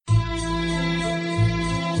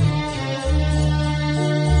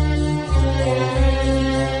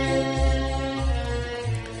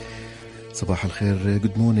Sabah al-Khair,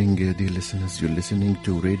 good morning dear listeners. You're listening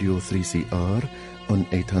to Radio 3CR on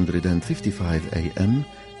 855 AM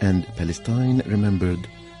and Palestine Remembered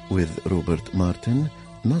with Robert Martin,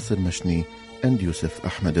 Nasser Mashni and Yusuf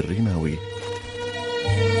Ahmed al-Rimawi.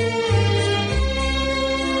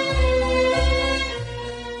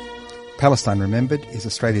 Palestine Remembered is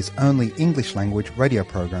Australia's only English language radio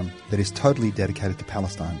program that is totally dedicated to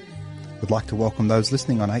Palestine. We'd like to welcome those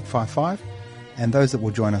listening on 855 and those that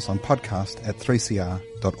will join us on podcast at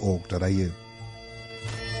 3cr.org.au.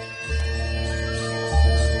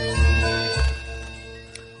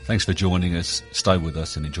 Thanks for joining us. Stay with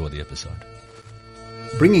us and enjoy the episode.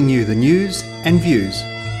 Bringing you the news and views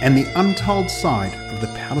and the untold side of the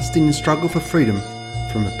Palestinian struggle for freedom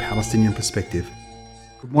from a Palestinian perspective.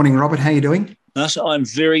 Good morning, Robert. How are you doing? So I'm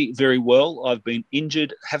very, very well. I've been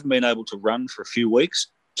injured, haven't been able to run for a few weeks.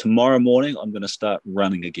 Tomorrow morning, I'm going to start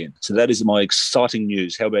running again. So that is my exciting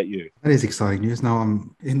news. How about you? That is exciting news. No,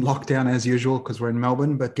 I'm in lockdown as usual because we're in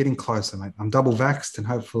Melbourne, but getting closer, mate. I'm double vaxxed and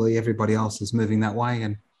hopefully everybody else is moving that way.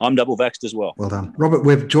 And I'm double vaxxed as well. Well done. Robert,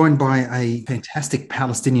 we're joined by a fantastic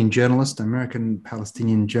Palestinian journalist, American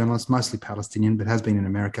Palestinian journalist, mostly Palestinian, but has been in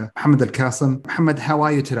America, Mohammed Al-Qasim. Mohammed, how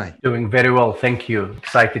are you today? Doing very well, thank you.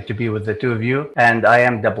 Excited to be with the two of you, and I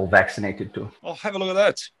am double vaccinated too. Oh, have a look at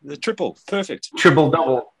that. The triple. Perfect. Triple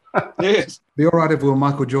double. Yes. Be all right if we were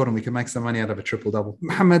Michael Jordan. We can make some money out of a triple-double.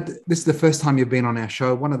 Mohammed, this is the first time you've been on our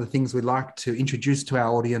show. One of the things we like to introduce to our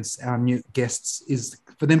audience, our new guests, is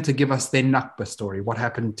for them to give us their Nakba story. What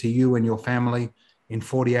happened to you and your family in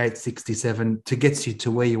 48, 67 to get you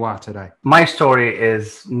to where you are today? My story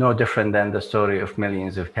is no different than the story of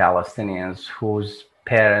millions of Palestinians whose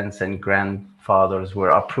parents and grandfathers were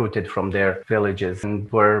uprooted from their villages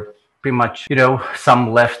and were pretty much,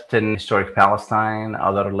 some left in historic Palestine,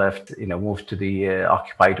 other left, moved to the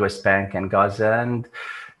occupied West Bank and Gaza. And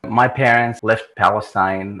my parents left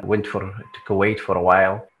Palestine, went to Kuwait for a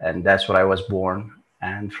while, and that's where I was born.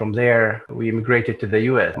 And from there, we immigrated to the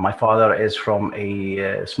U.S. My father is from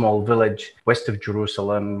a small village west of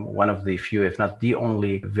Jerusalem, one of the few, if not the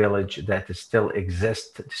only village that still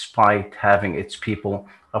exists despite having its people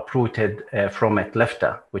uprooted from it,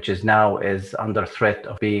 Lefta, which is under threat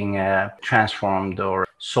of being transformed or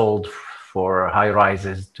sold for high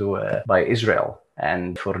rises by Israel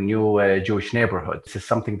and for new Jewish neighborhoods. This is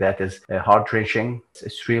something that is heart-wrenching.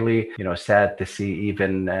 It's really, sad to see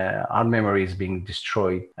even our memories being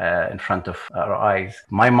destroyed in front of our eyes.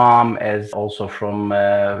 My mom is also from,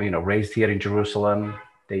 raised here in Jerusalem.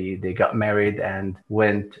 They got married and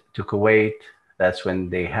went to Kuwait. That's when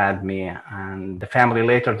they had me. And the family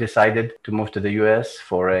later decided to move to the U.S.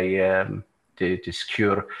 for to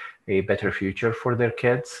secure a better future for their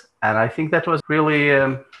kids. And I think that was really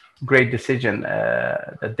great decision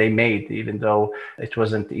that they made, even though it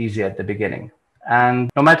wasn't easy at the beginning. And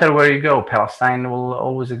no matter where you go, Palestine will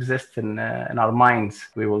always exist in our minds.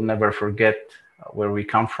 We will never forget where we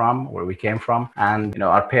came from. And,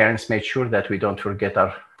 our parents made sure that we don't forget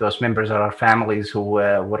those members of our families who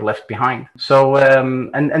were left behind. So,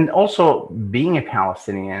 and also being a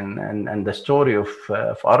Palestinian and the story of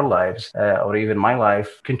our lives, or even my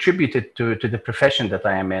life, contributed to the profession that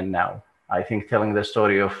I am in now. I think telling the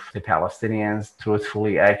story of the Palestinians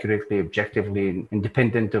truthfully, accurately, objectively,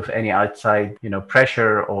 independent of any outside,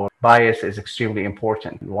 pressure or bias is extremely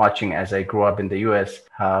important. Watching as I grew up in the U.S.,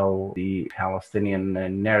 how the Palestinian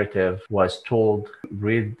narrative was told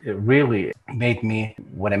really made me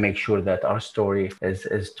want to make sure that our story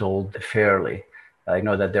is told fairly. I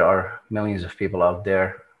know that there are millions of people out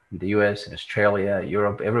there in the US, in Australia,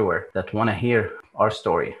 Europe, everywhere that want to hear our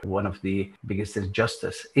story. One of the biggest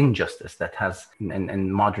injustice that has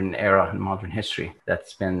in modern era and modern history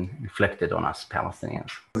that's been inflicted on us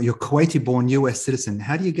Palestinians. You're Kuwaiti-born US citizen.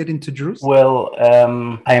 How do you get into Jerusalem? Well,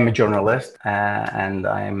 I am a journalist and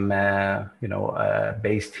I'm,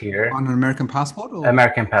 based here. On an American passport? Or?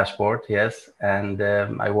 American passport, yes. And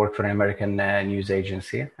I work for an American news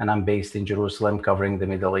agency and I'm based in Jerusalem covering the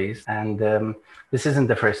Middle East. And this isn't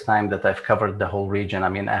the first time that I've covered the whole region. I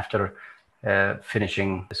mean, after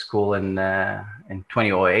finishing school in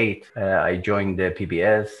 2008, I joined the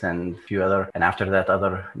PBS and a few other, and after that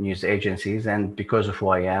other news agencies. And because of who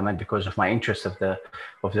I am and because of my interest of the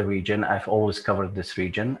region, I've always covered this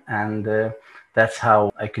region. And that's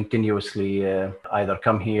how I continuously either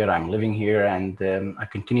come here, I'm living here, and I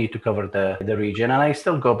continue to cover the region. And I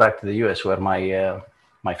still go back to the US where my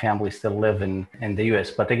my family still live in the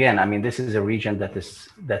US. But again, I mean, this is a region that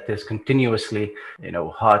is continuously,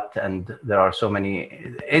 hot, and there are so many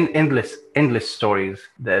endless stories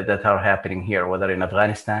that are happening here, whether in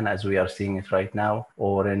Afghanistan, as we are seeing it right now,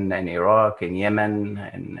 or in Iraq, in Yemen,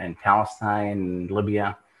 in Palestine,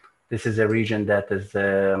 Libya. This is a region that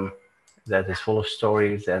is full of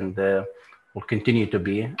stories, and will continue to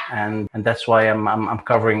be, and that's why I'm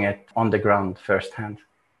covering it on the ground firsthand.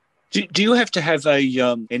 Do you have to have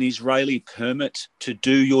an Israeli permit to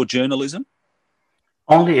do your journalism?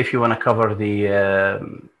 Only if you want to cover the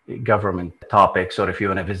government topics, or if you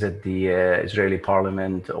want to visit the Israeli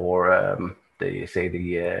parliament, or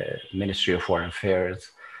the Ministry of Foreign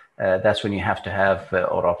Affairs. That's when you have to have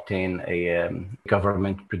or obtain a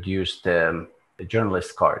government-produced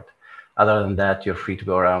journalist card. Other than that, you're free to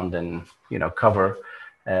go around and cover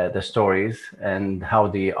the stories, and how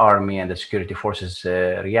the army and the security forces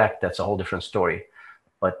react. That's a whole different story.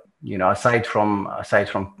 But aside from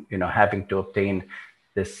having to obtain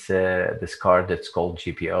this card that's called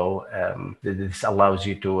GPO, this allows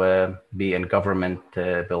you to be in government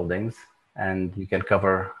buildings, and you can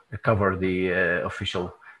cover the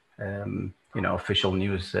official official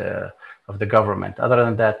news of the government. Other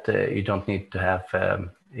than that, you don't need to have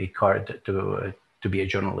a card to be a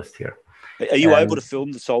journalist here. Are you able to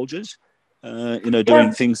film the soldiers,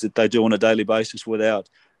 doing things that they do on a daily basis without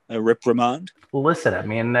a reprimand? Listen, I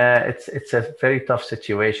mean, it's a very tough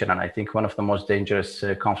situation, and I think one of the most dangerous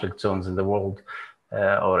conflict zones in the world,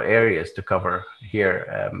 or areas to cover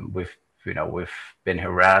here. We've been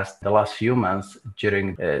harassed the last few months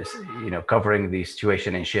during covering the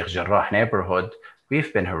situation in Sheikh Jarrah neighborhood.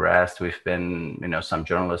 We've been harassed. We've been, some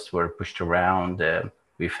journalists were pushed around.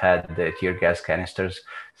 We've had tear gas canisters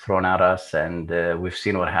thrown at us, and we've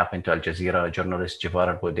seen what happened to Al Jazeera journalist Jafar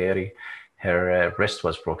al-Budairi. Her wrist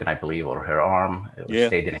was broken, I believe, or her arm.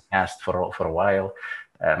 Stayed in a cast for a while.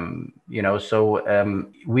 So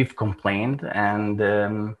we've complained, and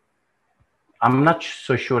I'm not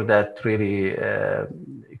so sure that really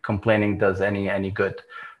complaining does any good.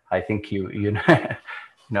 I think you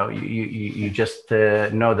just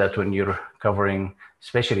know that when you're covering,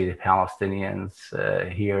 especially the Palestinians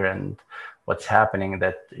here and what's happening,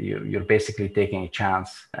 that you're basically taking a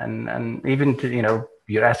chance. And even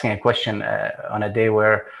you're asking a question on a day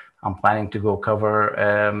where I'm planning to go cover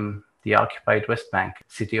the occupied West Bank,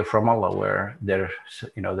 city of Ramallah, where they're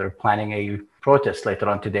planning a protest later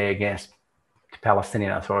on today against the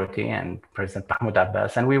Palestinian Authority and President Mahmoud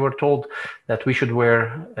Abbas. And we were told that we should wear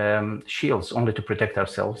shields only to protect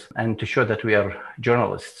ourselves and to show that we are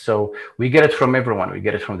journalists. So we get it from everyone. We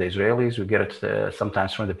get it from the Israelis. We get it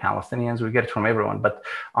sometimes from the Palestinians. We get it from everyone. But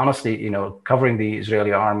honestly, covering the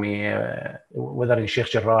Israeli army, whether in Sheikh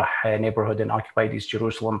Jarrah neighborhood in occupied East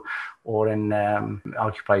Jerusalem or in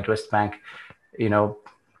occupied West Bank,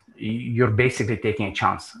 you're basically taking a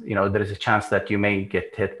chance. There is a chance that you may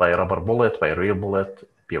get hit by a rubber bullet, by a real bullet,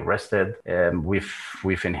 be arrested.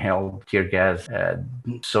 We've inhaled tear gas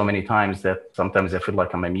so many times that sometimes I feel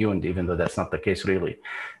like I'm immune, even though that's not the case really.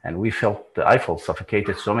 And I felt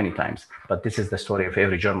suffocated so many times. But this is the story of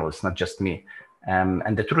every journalist, not just me.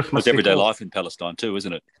 And the truth must be everyday life in Palestine too,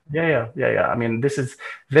 isn't it? Yeah. I mean, this is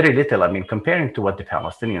very little. I mean, comparing to what the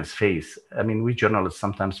Palestinians face, I mean, we journalists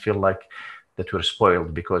sometimes feel like that we're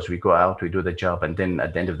spoiled because we go out, we do the job, and then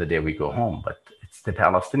at the end of the day we go home. But it's the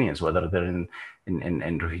Palestinians, whether they're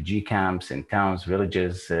in refugee camps, in towns,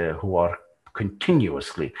 villages, who are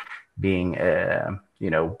continuously being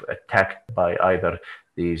attacked by either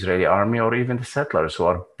the Israeli army or even the settlers, who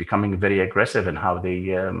are becoming very aggressive in how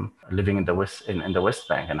they living in the West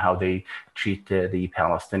Bank, and how they treat the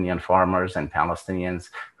Palestinian farmers and Palestinians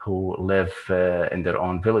who live in their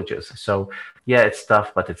own villages. So yeah, it's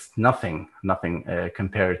tough, but it's nothing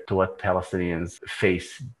compared to what Palestinians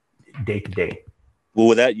face day to day. Well,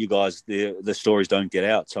 without you guys, the stories don't get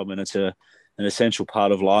out. So I mean, it's an essential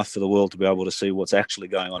part of life for the world to be able to see what's actually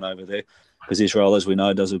going on over there, because Israel, as we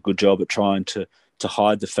know, does a good job at trying to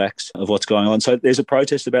hide the facts of what's going on. So there's a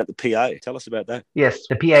protest about the PA. Tell us about that. Yes,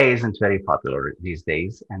 the PA isn't very popular these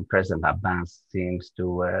days, and President Abbas seems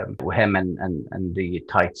to, him and the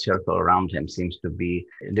tight circle around him seems to be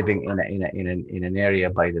living in an area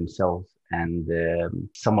by themselves and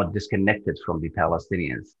somewhat disconnected from the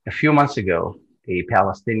Palestinians. A few months ago, a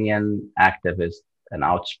Palestinian activist, an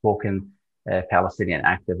outspoken Palestinian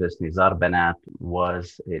activist, Nizar Banat,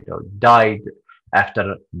 died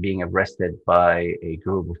after being arrested by a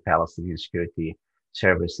group of Palestinian security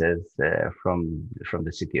services from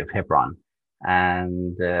the city of Hebron.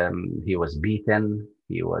 And he was beaten.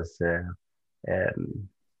 He was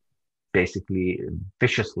basically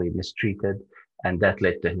viciously mistreated. and that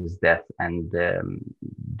led to his death. And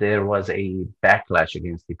there was a backlash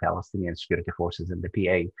against the Palestinian security forces in the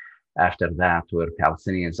PA after that, where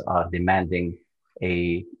Palestinians are demanding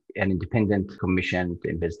an independent commission to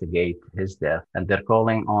investigate his death, and they're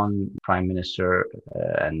calling on Prime Minister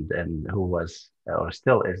and who was or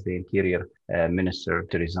still is the Interior Minister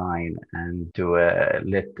to resign and to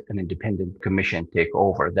let an independent commission take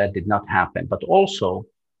over. That did not happen. But also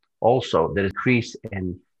there is increase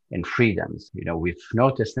in freedoms. We've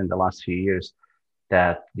noticed in the last few years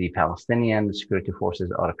that the Palestinian security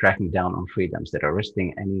forces are cracking down on freedoms. They're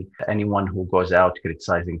arresting anyone who goes out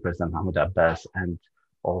criticizing President Mahmoud Abbas and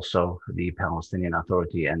also the Palestinian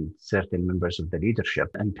Authority and certain members of the leadership.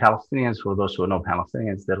 And Palestinians, for those who know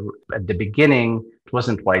Palestinians, at the beginning it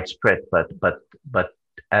wasn't widespread, but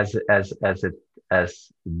as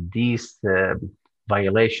these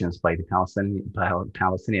violations by the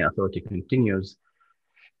Palestinian Authority continues,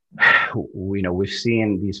 we've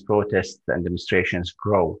seen these protests and demonstrations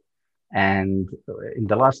grow. And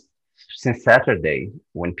since Saturday,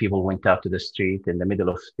 when people went out to the street in the middle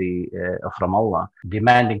of Ramallah,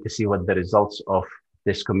 demanding to see what the results of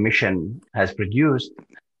this commission has produced,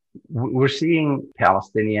 we're seeing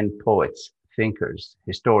Palestinian poets, thinkers,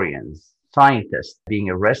 historians, scientists being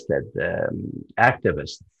arrested,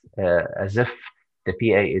 activists, as if the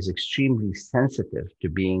PA is extremely sensitive to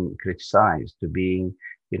being criticized, to being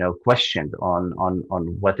questioned on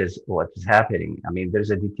what is happening. I mean, there's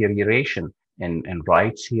a deterioration in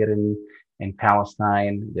rights here in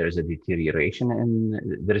Palestine. There's a deterioration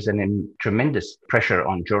there's a tremendous pressure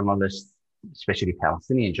on journalists, especially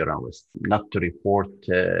Palestinian journalists, not to report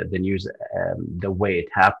the news the way it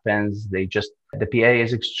happens. The PA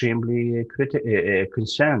is extremely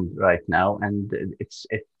concerned right now, and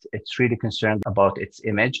it's really concerned about its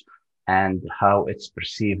image and how it's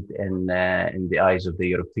perceived in the eyes of the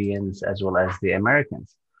Europeans as well as the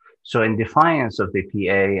Americans. So in defiance of the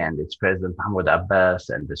PA and its president, Mahmoud Abbas,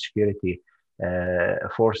 and the security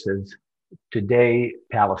forces, today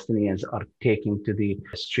Palestinians are taking to the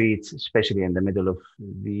streets, especially in the middle of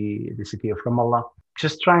the city of Ramallah,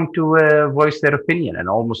 just trying to voice their opinion and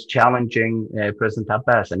almost challenging President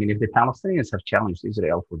Abbas. I mean, if the Palestinians have challenged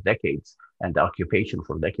Israel for decades and the occupation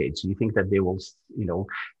for decades, you think that they will,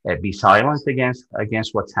 be silent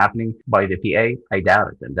against what's happening by the PA? I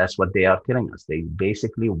doubt it. And that's what they are telling us. They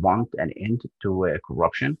basically want an end to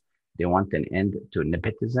corruption. They want an end to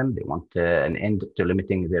nepotism. They want an end to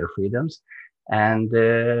limiting their freedoms. And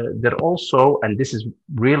they're also, and this is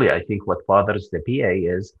really, I think, what bothers the PA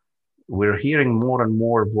is, we're hearing more and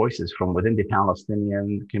more voices from within the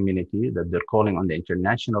Palestinian community that they're calling on the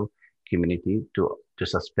international community to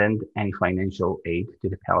suspend any financial aid to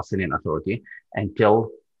the Palestinian Authority until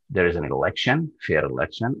there is an election, fair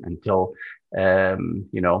election, until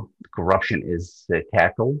corruption is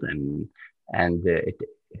tackled and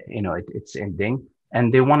it's ending.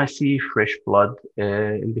 And they want to see fresh blood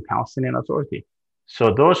in the Palestinian Authority.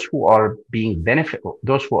 So those who are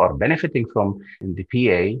benefiting from the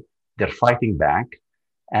PA, they're fighting back,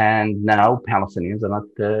 and now Palestinians are not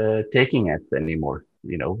taking it anymore.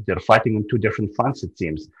 They're fighting on two different fronts, it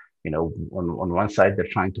seems. On one side, they're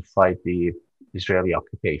trying to fight the Israeli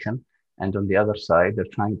occupation, and on the other side,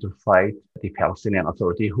 they're trying to fight the Palestinian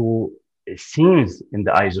Authority, who seems, in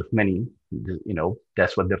the eyes of many,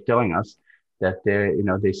 that's what they're telling us, that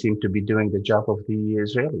they seem to be doing the job of the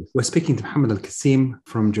Israelis. We're speaking to Mohammed Al-Qasim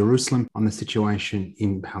from Jerusalem on the situation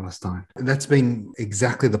in Palestine. That's been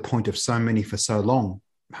exactly the point of so many for so long,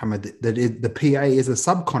 Mohammed, that the PA is a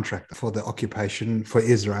subcontractor for the occupation for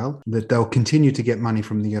Israel, that they'll continue to get money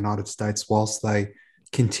from the United States whilst they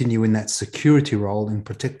continue in that security role in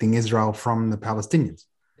protecting Israel from the Palestinians.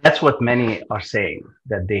 That's what many are saying,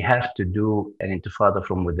 that they have to do an intifada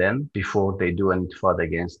from within before they do an intifada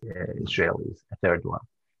against Israelis, a third one.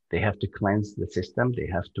 They have to cleanse the system. They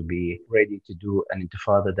have to be ready to do an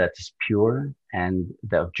intifada that is pure and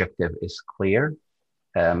the objective is clear.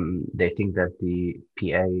 They think that the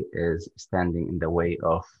PA is standing in the way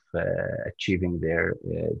of achieving their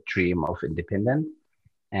dream of independence.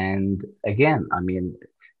 And again, I mean,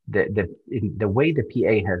 the way the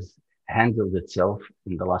PA has handled itself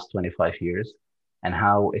in the last 25 years and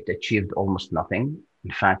how it achieved almost nothing.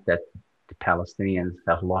 In fact, that the Palestinians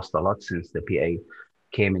have lost a lot since the PA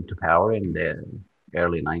came into power in the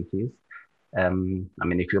early 90s. I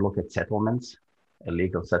mean, if you look at settlements,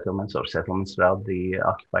 illegal settlements or settlements throughout the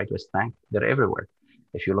occupied West Bank, they're everywhere.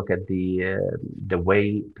 If you look at the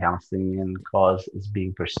way Palestinian cause is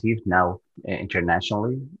being perceived now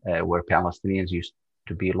internationally, where Palestinians used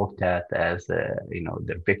to be looked at as their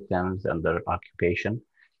victims and their occupation.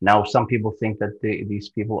 Now, some people think that these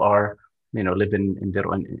people are live in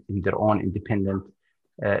their own independent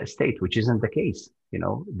state, which isn't the case.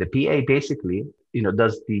 The PA basically,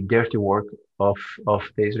 does the dirty work of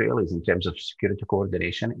the Israelis in terms of security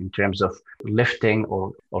coordination, in terms of lifting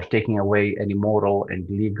or taking away any moral and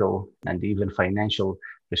legal and even financial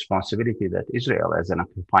responsibility that Israel as an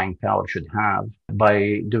occupying power should have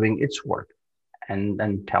by doing its work. And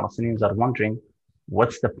Palestinians are wondering,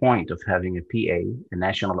 what's the point of having a PA, a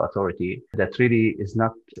national authority, that really is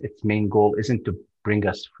not, its main goal isn't to bring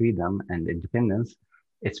us freedom and independence.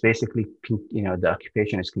 It's basically, the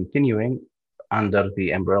occupation is continuing under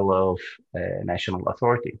the umbrella of national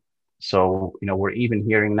authority. So, we're even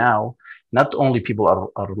hearing now, not only people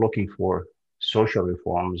are looking for social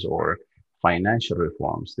reforms or financial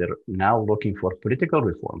reforms, they're now looking for political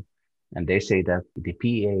reform. And they say that the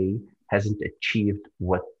PA hasn't achieved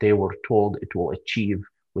what they were told it will achieve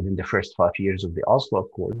within the first 5 years of the Oslo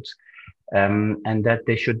Accords, and that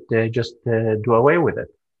they should just do away with it.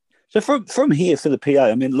 So from here for the PA,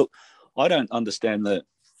 I mean, look, I don't understand the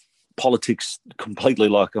politics completely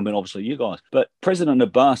obviously you guys, but President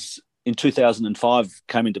Abbas in 2005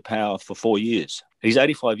 came into power for 4 years. He's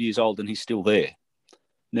 85 years old and he's still there.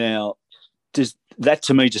 Now, that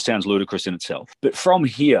to me just sounds ludicrous in itself. But from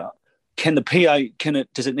here, can the PA,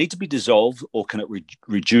 does it need to be dissolved or can it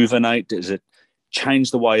rejuvenate? Does it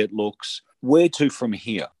change the way it looks? Where to from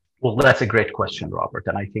here? Well, that's a great question, Robert.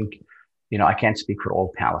 And I think, I can't speak for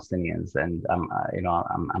all Palestinians, and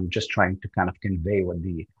I'm just trying to kind of convey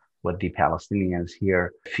what the Palestinians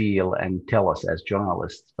here feel and tell us as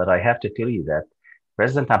journalists. But I have to tell you that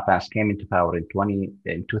President Abbas came into power in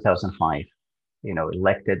 2005,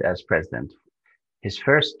 elected as president. His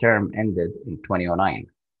first term ended in 2009.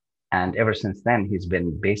 And ever since then, he's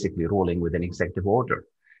been basically ruling with an executive order.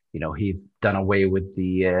 He done away with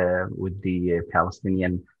the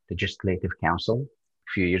Palestinian Legislative Council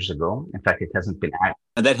a few years ago. In fact, it hasn't been active.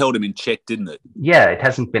 And that held him in check, didn't it? Yeah, it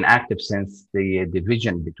hasn't been active since the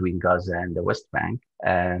division between Gaza and the West Bank.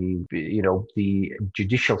 And, the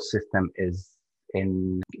judicial system is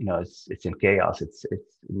it's in chaos. It's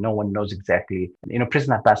no one knows exactly.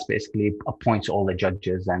 President Abbas basically appoints all the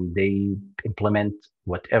judges and they implement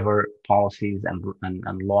whatever policies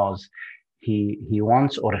and laws he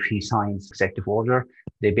wants, or if he signs executive order,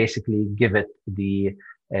 they basically give it the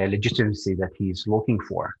legitimacy that he's looking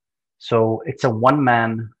for. So it's a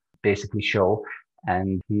one-man basically show,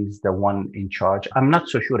 and he's the one in charge. I'm not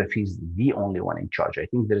so sure if he's the only one in charge. I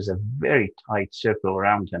think there's a very tight circle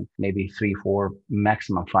around him, maybe 3, 4,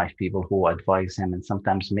 maximum 5 people who advise him and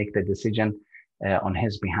sometimes make the decision on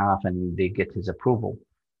his behalf, and they get his approval.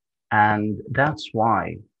 And that's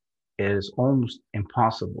why it is almost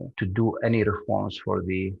impossible to do any reforms for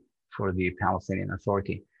the Palestinian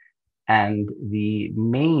Authority. And the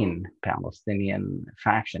main Palestinian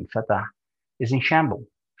faction, Fatah, is in shambles.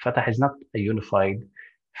 Fatah is not a unified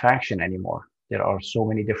faction anymore. There are so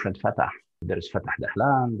many different Fatah. There is Fatah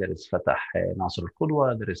Dahlan, there is Fatah Nasr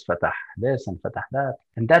al-Qudwa, there is Fatah this and Fatah that.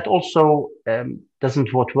 And that also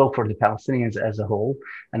doesn't vote well for the Palestinians as a whole,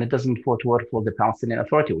 and it doesn't vote well for the Palestinian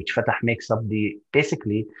Authority, which Fatah makes up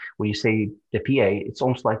basically, when you say the PA, it's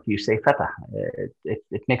almost like you say Fatah.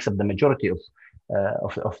 It makes up the majority of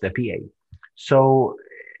the PA. So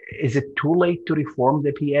is it too late to reform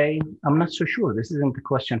the PA? I'm not so sure. This isn't a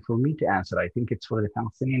question for me to answer. I think it's for the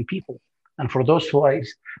Palestinian people. And for those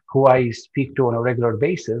who I speak to on a regular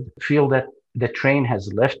basis, feel that the train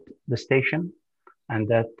has left the station and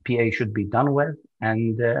that PA should be done with,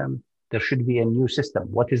 and there should be a new system.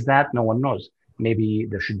 What is that? No one knows. Maybe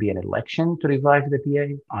there should be an election to revive the PA.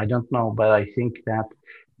 I don't know, but I think that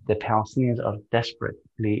the Palestinians are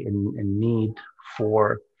desperately in need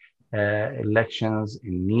for elections,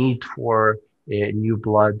 in need for new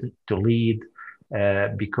blood to lead,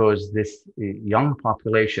 because this young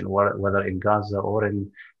population, whether in Gaza or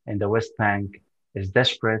in the West Bank, is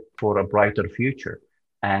desperate for a brighter future.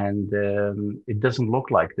 And it doesn't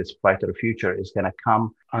look like this brighter future is going to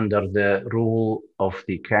come under the rule of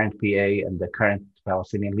the current PA and the current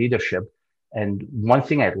Palestinian leadership. And one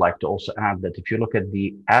thing I'd like to also add, that if you look at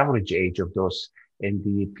the average age of those in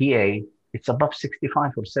the PA, it's above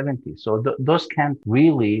 65 or 70. So those can't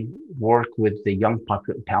really work with the young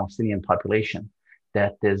Palestinian population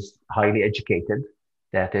that is highly educated,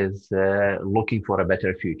 that is looking for a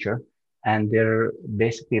better future. And they're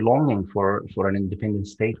basically longing for an independent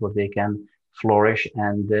state where they can flourish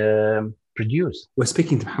and produce. We're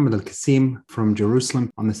speaking to Mohammed Al-Qasim from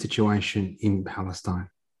Jerusalem on the situation in Palestine.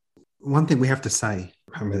 One thing we have to say,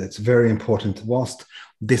 Mohammed, that's very important, whilst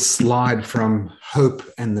this slide from hope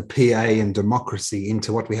and the PA and democracy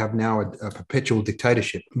into what we have now, a perpetual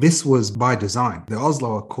dictatorship, this was by design. The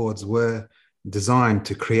Oslo Accords were designed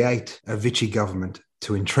to create a Vichy government,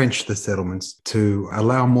 to entrench the settlements, to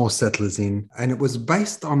allow more settlers in. And it was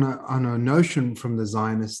based on a notion from the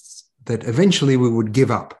Zionists that eventually we would give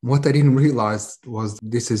up. What they didn't realize was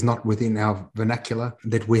this is not within our vernacular,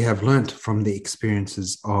 that we have learnt from the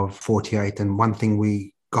experiences of 48. And one thing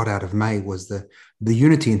we got out of May was the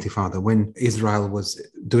Unity Intifada, when Israel was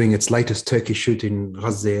doing its latest Turkish shoot in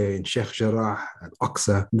Gaza, in Sheikh Jarrah,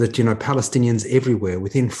 Al-Aqsa, that, Palestinians everywhere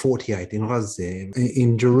within 48, in Gaza,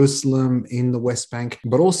 in Jerusalem, in the West Bank,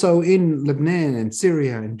 but also in Lebanon and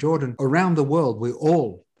Syria and Jordan, around the world, we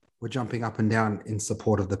all were jumping up and down in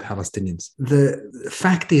support of the Palestinians. The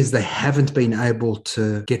fact is they haven't been able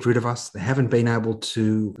to get rid of us. They haven't been able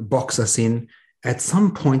to box us in. At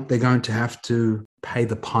some point, they're going to have to pay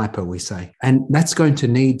the piper, we say. And that's going to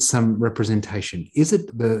need some representation. Is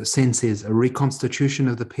it, the sense is, a reconstitution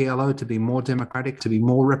of the PLO to be more democratic, to be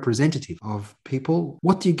more representative of people?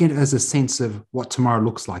 What do you get as a sense of what tomorrow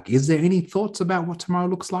looks like? Is there any thoughts about what tomorrow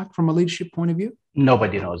looks like from a leadership point of view?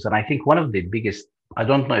 Nobody knows. And I think one of the biggest, I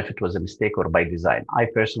don't know if it was a mistake or by design. I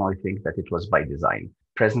personally think that it was by design.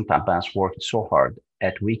 President Abbas worked so hard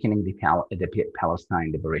at weakening the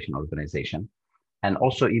Palestine Liberation Organization, and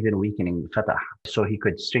also even weakening Fatah, so he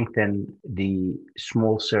could strengthen the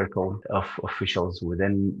small circle of officials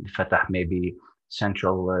within Fatah, maybe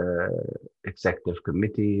Central Executive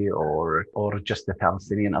Committee or just the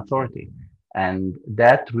Palestinian Authority. And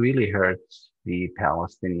that really hurts the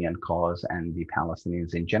Palestinian cause and the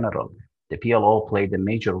Palestinians in general. The PLO played a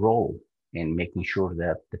major role in making sure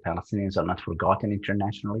that the Palestinians are not forgotten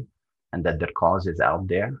internationally and that their cause is out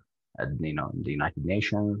there, in the United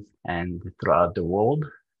Nations and throughout the world.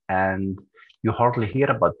 And you hardly hear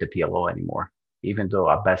about the PLO anymore, even though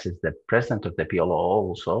Abbas is the president of the PLO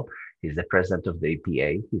also. He's the president of the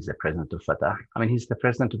APA. He's the president of Fatah. I mean, he's the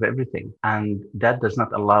president of everything. And that does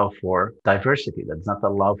not allow for diversity. That does not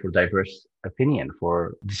allow for diverse opinion,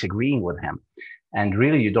 for disagreeing with him. And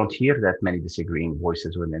really, you don't hear that many disagreeing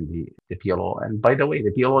voices within the PLO. And by the way,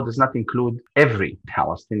 the PLO does not include every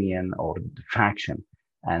Palestinian or faction.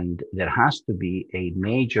 And there has to be a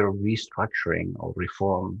major restructuring or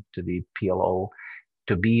reform to the PLO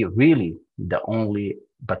to be really the only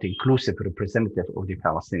but inclusive representative of the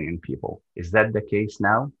Palestinian people. Is that the case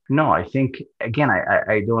now? No, I think, again,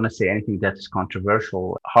 I don't want to say anything that is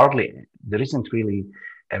controversial. Hardly, there isn't really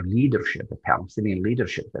a leadership, a Palestinian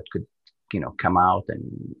leadership that could come out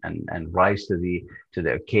and rise to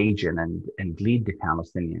the occasion and lead the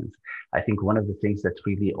Palestinians. I think one of the things that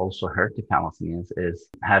really also hurt the Palestinians is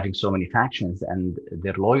having so many factions, and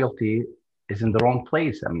their loyalty is in the wrong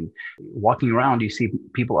place. I mean, walking around, you see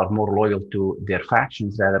people are more loyal to their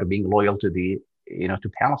factions rather than being loyal to to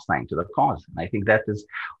Palestine, to the cause. And I think that is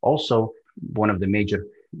also one of the major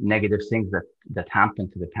negative things that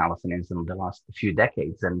happened to the Palestinians in the last few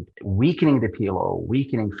decades, and weakening the PLO,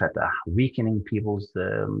 weakening Fatah, weakening people's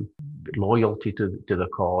loyalty to the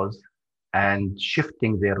cause, and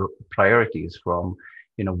shifting their priorities from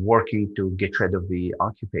working to get rid of the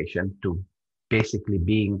occupation to basically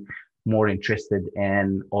being more interested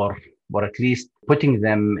in, or at least putting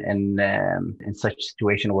them in such a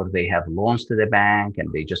situation where they have loans to the bank and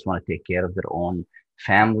they just want to take care of their own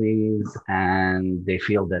families, and they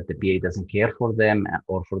feel that the PA doesn't care for them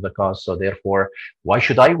or for the cause. So therefore, why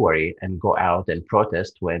should I worry and go out and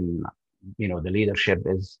protest when the leadership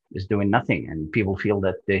is doing nothing, and people feel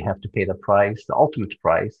that they have to pay the price, the ultimate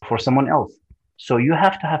price, for someone else. So you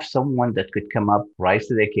have to have someone that could come up, rise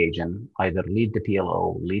to the occasion, either lead the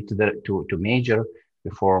PLO, lead to major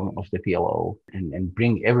reform of the PLO, and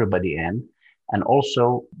bring everybody in, and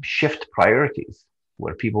also shift priorities,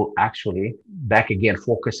 where people actually back again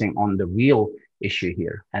focusing on the real issue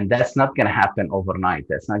here. And that's not going to happen overnight.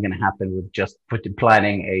 That's not going to happen with just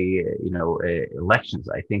planning elections.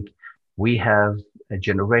 I think we have a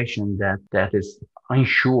generation that is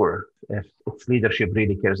unsure if its leadership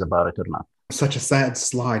really cares about it or not. Such a sad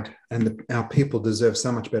slide, and our people deserve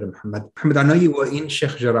so much better, Mohammed. Mohammed, I know you were in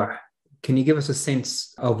Sheikh Jarrah. Can you give us a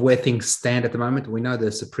sense of where things stand at the moment? We know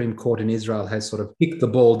the Supreme Court in Israel has sort of kicked the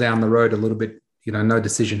ball down the road a little bit. No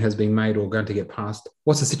decision has been made or going to get passed.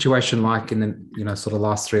 What's the situation like in the sort of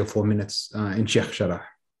last 3 or 4 minutes in Sheikh Jarrah?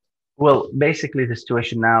 Well, basically the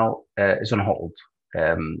situation now is on hold.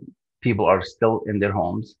 People are still in their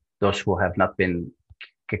homes, those who have not been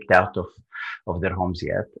kicked out of their homes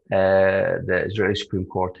yet. The Israeli Supreme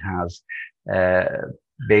Court has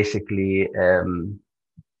basically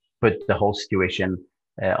put the whole situation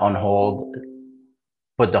on hold,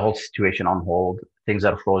 put the whole situation on hold. Things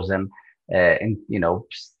are frozen, and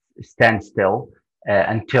stand still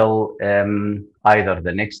until either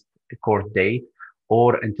the next court date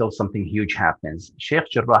or until something huge happens. Sheikh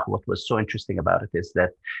Jarrah, what was so interesting about it is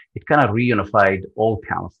that it kind of reunified all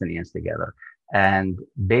Palestinians together, and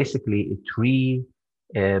basically it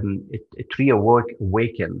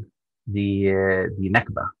reawakened the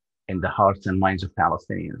Nakba in the hearts and minds of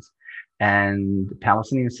Palestinians. And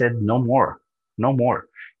Palestinians said, no more, no more.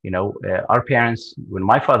 Our parents, when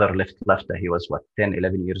my father left, he was 10,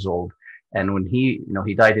 11 years old. And when he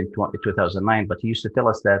died in 2009, but he used to tell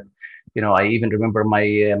us that, I even remember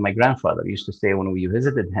my grandfather used to say when we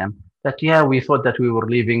visited him that, we thought that we were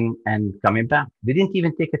leaving and coming back. They didn't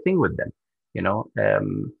even take a thing with them,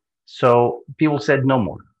 so people said no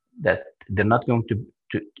more, that they're not going to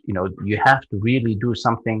you have to really do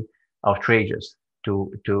something outrageous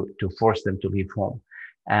to force them to leave home.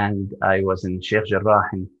 And I was in Sheikh Jarrah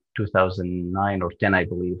in 2009 or 10, I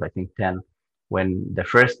believe, I think 10, when the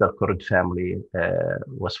first Al-Kurd family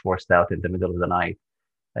was forced out in the middle of the night.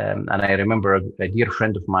 And I remember a dear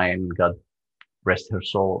friend of mine, God rest her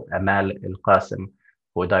soul, Amal Al-Qasim,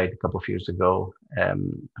 who died a couple of years ago,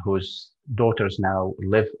 whose daughters now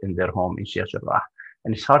live in their home in Sheikh Jarrah.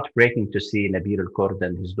 And it's heartbreaking to see Nabil Al-Kurd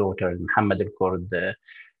and his daughter, Muhammad Al-Kurd,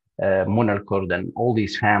 Muna Al-Kurd, and all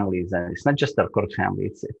these families. And it's not just the Al-Kurd family,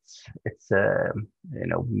 it's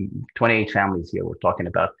 28 families here we're talking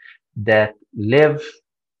about that live.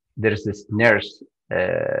 There's this nurse,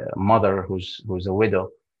 mother who's a widow,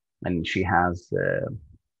 and she has her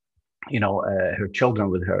children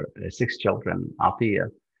with her, 6 children, Atiya,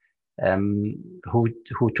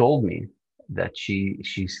 who told me that she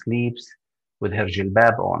sleeps with her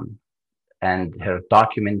jilbab on and her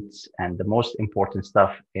documents and the most important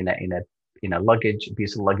stuff in a luggage,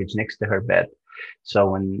 piece of luggage next to her bed. So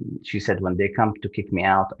when she said, when they come to kick me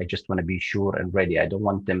out, I just want to be sure and ready. I don't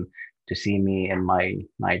want them to see me in my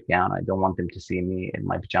nightgown. I don't want them to see me in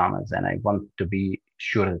my pajamas. And I want to be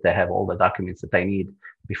sure that I have all the documents that I need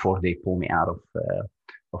before they pull me out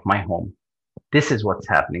of my home. This is what's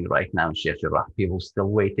happening right now in Sheikh Jarrah. People still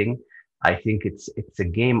waiting. I think it's a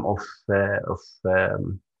game of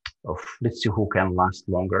let's see who can last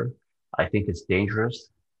longer. I think it's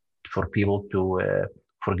dangerous for people to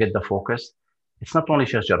forget the focus. It's not only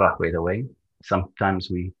Sheikh Jarrah, by the way.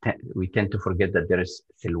 Sometimes we tend to forget that there is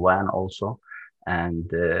Silwan also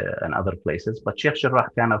and other places. But Sheikh Jarrah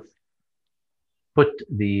kind of put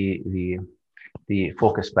the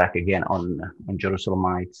focus back again on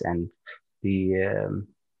Jerusalemites and the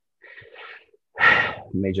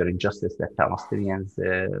major injustice that Palestinians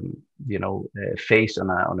face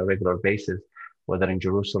on a regular basis, whether in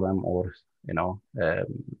Jerusalem or in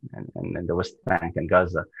the West Bank and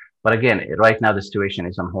Gaza. But again, right now the situation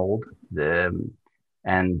is on hold,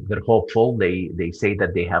 and they're hopeful. They say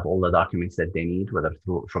that they have all the documents that they need, whether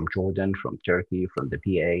from Jordan, from Turkey, from the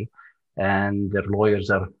PA, and their lawyers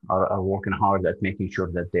are working hard at making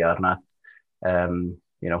sure that they are not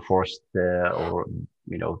forced or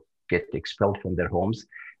get expelled from their homes.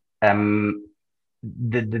 The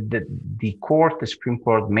Supreme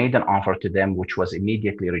Court made an offer to them, which was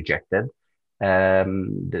immediately rejected.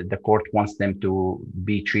 The court wants them to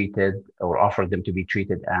be treated, or offer them to be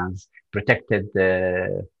treated as protected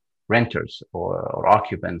renters or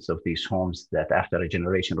occupants of these homes, that after a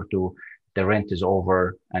generation or two, the rent is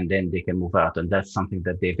over and then they can move out. And that's something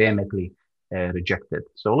that they vehemently rejected.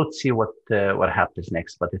 So let's see what happens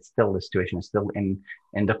next. But it's still, the situation is still in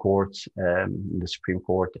the courts, in the Supreme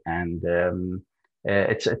Court, and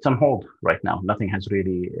it's on hold right now. Nothing has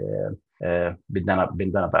really been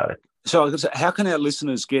done about it. So how can our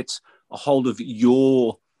listeners get a hold of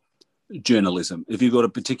your journalism? Have you got a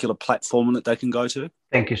particular platform that they can go to?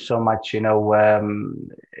 Thank you so much.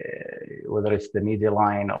 Whether it's the Media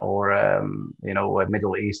Line or a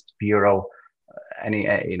Middle East bureau,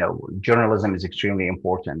 journalism is extremely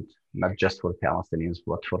important, not just for Palestinians,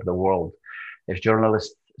 but for the world. If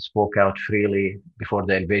journalists spoke out freely before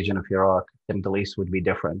the invasion of Iraq, the Middle East would be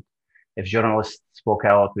different. If journalists spoke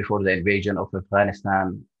out before the invasion of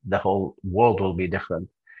Afghanistan, the whole world will be different.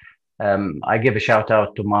 I give a shout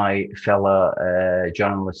out to my fellow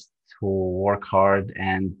journalists who work hard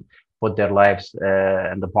and put their lives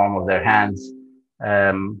in the palm of their hands,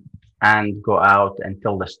 and go out and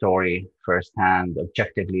tell the story firsthand,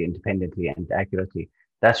 objectively, independently, and accurately.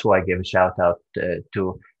 That's why I give a shout out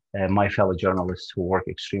to my fellow journalists who work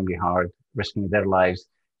extremely hard, risking their lives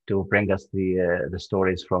to bring us the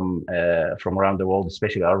stories from around the world,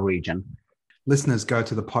 especially our region. Listeners, go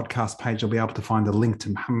to the podcast page. You'll be able to find a link to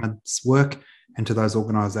Muhammad's work and to those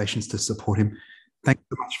organizations to support him. Thanks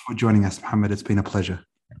so much for joining us, Mohammed. It's been a pleasure.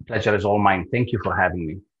 Pleasure is all mine. Thank you for having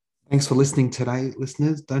me. Thanks for listening today,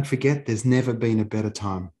 listeners. Don't forget, there's never been a better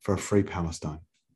time for a free Palestine.